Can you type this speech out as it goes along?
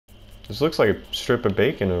This looks like a strip of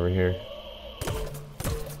bacon over here.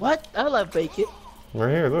 What? I love bacon. Right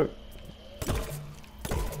here, look.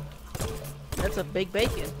 That's a big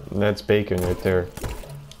bacon. That's bacon right there.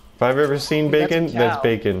 If I've ever seen bacon, That's a that's cow.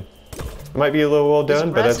 bacon. It might be a little well There's done,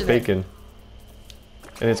 but grass that's in it. bacon.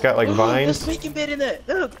 And it's got like There's vines. bacon bit in it.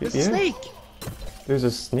 Look, there's a Yeah. snake. There's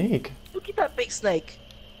a snake. Look at that big snake.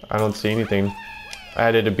 I don't see anything. I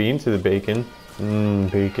added a bean to the bacon.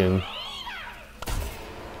 Mmm, bacon.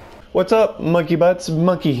 What's up, Monkey Butts?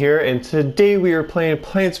 Monkey here, and today we are playing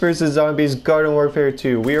Plants vs. Zombies Garden Warfare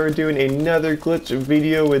 2. We are doing another glitch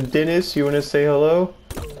video with Dennis. You want to say hello?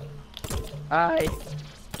 Hi.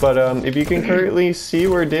 But if you can currently see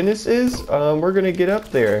where Dennis is, we're gonna get up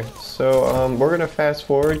there. So we're gonna fast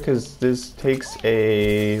forward because this takes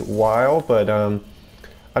a while, but I'm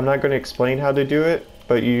not gonna explain how to do it,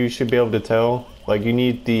 but you should be able to tell. Like, you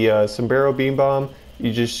need the Sombrero beam bomb.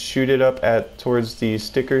 You just shoot it up towards the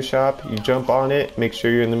sticker shop. You jump on it, make sure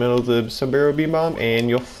you're in the middle of the Sombrero beam bomb, and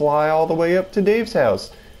you'll fly all the way up to Dave's house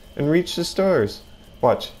and reach the stars.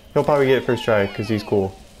 Watch, he'll probably get it first try because he's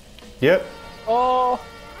cool. Yep. Oh.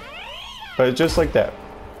 But just like that.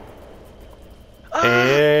 Ah.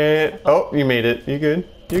 And oh, you made it. You good?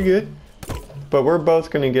 You good? But we're both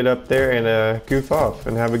gonna get up there and goof off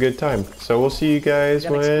and have a good time. So we'll see you guys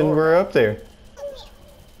when explore. we're up there.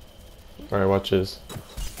 All right, watch this.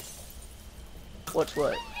 Watch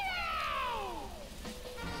what?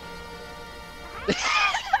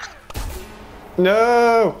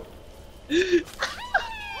 No!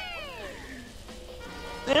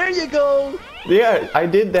 There you go. Yeah, I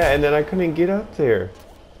did that and then I couldn't get up there.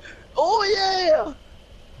 Oh yeah.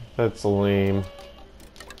 That's lame.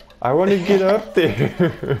 I want to get up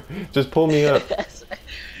there. Just pull me up.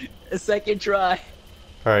 A second try.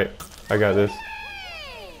 All right, I got this.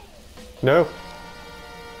 No.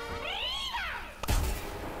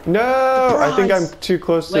 No! I think I'm too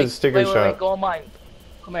close to the sticker shop. Wait, go on mine.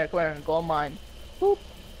 Come here, go on mine. Boop.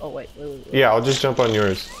 Oh wait. Yeah, I'll just jump on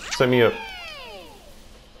yours. Set me up.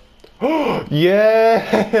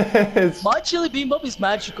 Yes! My chili bean bomb is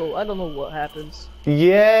magical. I don't know what happens.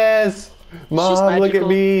 Yes! Mom, look at magical.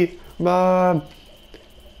 me! Mom!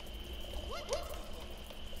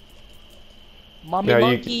 Mommy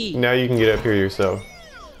monkey. Now you can get up here yourself.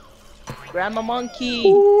 Grandma monkey.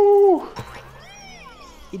 Woo!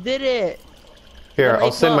 He did it. Here, Now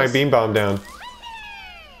I'll send my us. beam bomb down.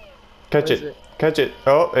 Catch Where is it. it? Catch it.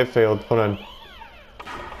 Oh, it failed. Hold on.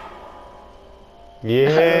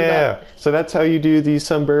 Yeah! So that's how you do the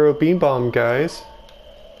Sombrero beam bomb, guys.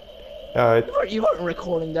 You weren't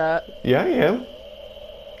recording that. Yeah, I am.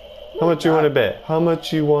 How much you want to bet? How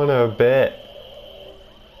much you want to bet?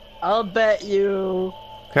 I'll bet you.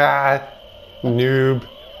 Ah, noob.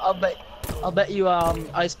 I'll bet you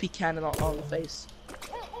ice peak cannon on the face.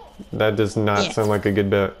 That does not sound like a good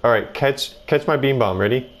bet. All right, catch my beam bomb.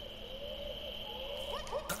 Ready?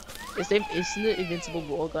 Isn't the invincible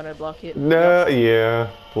wall gonna block it? No, yeah,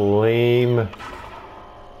 lame.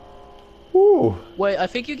 Woo. Wait, I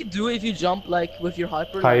think you can do it if you jump like with your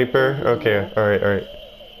hyper. Hyper. Like, over the Okay. wall. All right.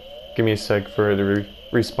 Give me a sec for it to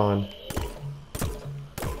respawn.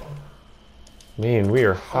 Man, we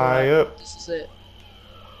are high up. This is it.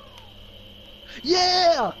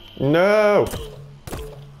 Yeah! No.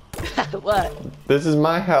 What? This is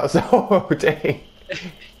my house. Oh, dang.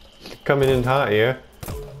 Coming in hot, yeah?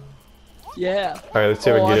 Yeah. Alright, let's see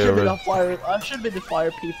if I can get it over. I should have been the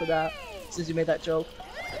fire P for that, since you made that joke.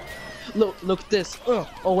 Look at this. Oh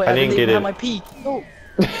wait, I didn't get have it. my P. No.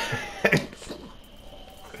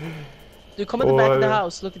 Dude, come in the back of the What?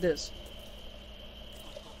 house. Look at this.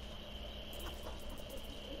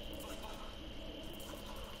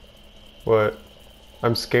 What?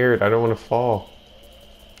 I'm scared. I don't want to fall.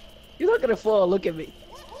 You're not gonna fall. Look at me.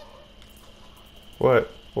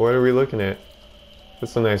 What? What are we looking at?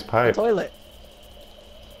 That's a nice pipe. Toilet.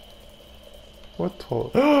 What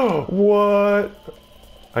toilet? What?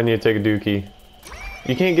 I need to take a dookie.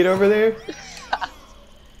 You can't get over there?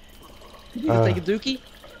 You can take a dookie.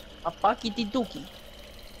 A pockety dookie.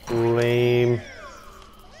 Lame.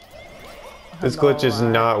 This glitch is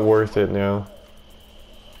not worth it now.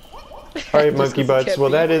 Alright, Just monkey 'cause it butts. can't Well,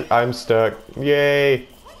 be. that is. I'm stuck. Yay.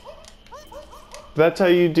 That's how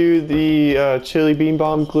you do the chili bean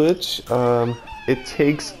bomb glitch. It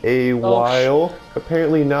takes a while.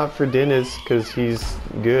 Apparently not for Dennis, because he's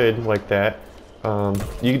good like that.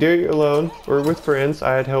 You can do it alone or with friends.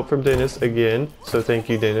 I had help from Dennis again, so thank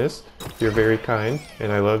you, Dennis. You're very kind,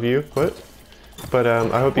 and I love you. What? But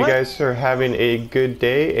I hope you guys are having a good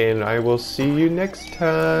day, and I will see you next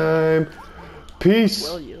time. Peace.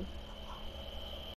 Will you?